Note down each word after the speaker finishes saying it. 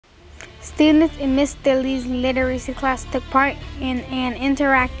Students in Miss Dilly's literacy class took part in an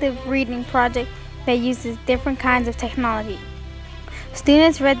interactive reading project that uses different kinds of technology.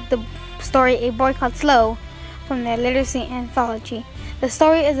 Students read the story A Boy Called Slow from their literacy anthology. The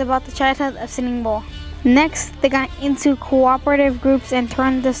story is about the childhood of Sitting Bull. Next, they got into cooperative groups and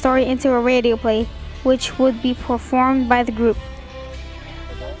turned the story into a radio play, which would be performed by the group.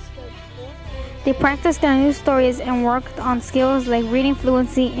 They practiced their new stories and worked on skills like reading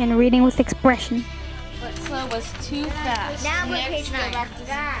fluency and reading with expression. But slow was too fast. Now we're page 9.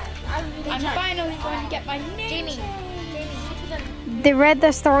 I'm finally going to get my name. Jamie. They read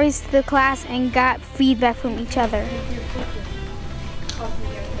their stories to the class and got feedback from each other.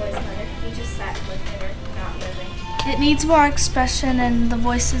 It needs more expression and the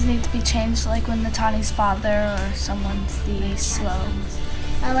voices need to be changed, like when the Tawny's father or someone's the slow.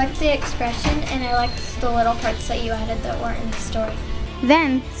 I liked the expression and I liked the little parts that you added that weren't in the story.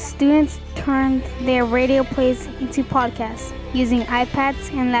 Then, students turned their radio plays into podcasts using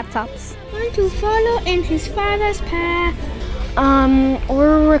iPads and laptops. Want to follow in his father's path.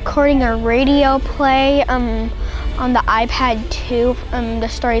 We're recording a radio play on the iPad 2. The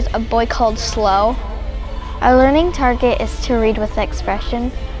story is A Boy Called Slow. Our learning target is to read with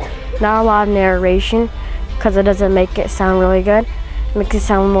expression. Not a lot of narration because it doesn't make it sound really good. It makes it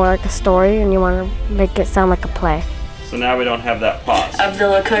sound more like a story and you want to make it sound like a play. So now we don't have that pause. Of the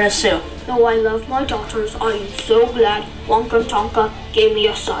Lakota Sioux. Oh, I love my daughters. I am so glad Wonka Tonka gave me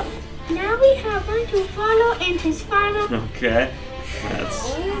a son. Now we have one to follow in his father. Okay.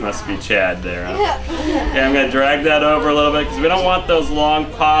 Must be Chad there, huh? Okay, I'm going to drag that over a little bit because we don't want those long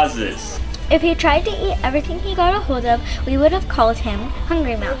pauses. If he tried to eat everything he got a hold of, we would have called him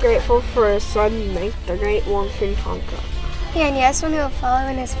Hungry Mouth. Grateful for his son, Mike, the great Wonka Tonka. And yes, one who will follow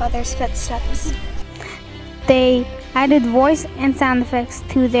in his father's footsteps. They added voice and sound effects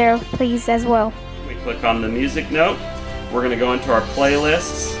to their plays as well. We click on the music note. We're going to go into our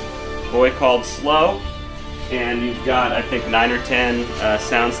playlists. Boy Called Slow. And you've got, I think, 9 or 10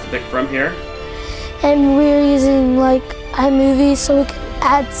 sounds to pick from here. And we're using like iMovie so we can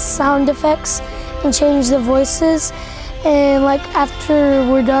add sound effects and change the voices. And like after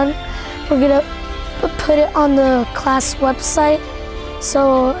we're done, we're gonna put it on the class website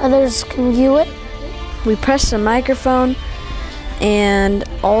so others can view it. We press the microphone and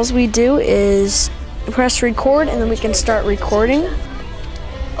all we do is press record and then we can start recording.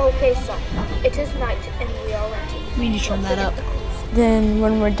 Okay, son. It is night and we are ready. We need to turn that up. Then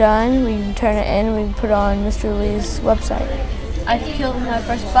when we're done, we can turn it in and we put it on Mr. Lee's website. I killed my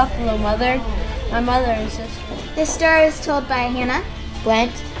first buffalo, Mother. My mother and sister. This story is told by Hannah,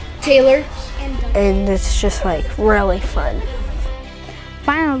 Brent, Taylor, And it's just like really fun.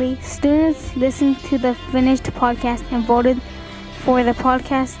 Finally, students listened to the finished podcast and voted for the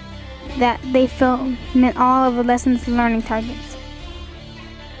podcast that they felt met all of the lessons learning targets.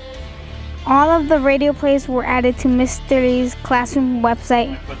 All of the radio plays were added to Miss Dilly's classroom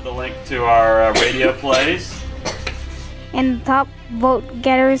website. Put the link to our radio plays. And the top vote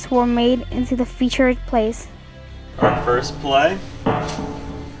getters were made into the featured plays. Our first play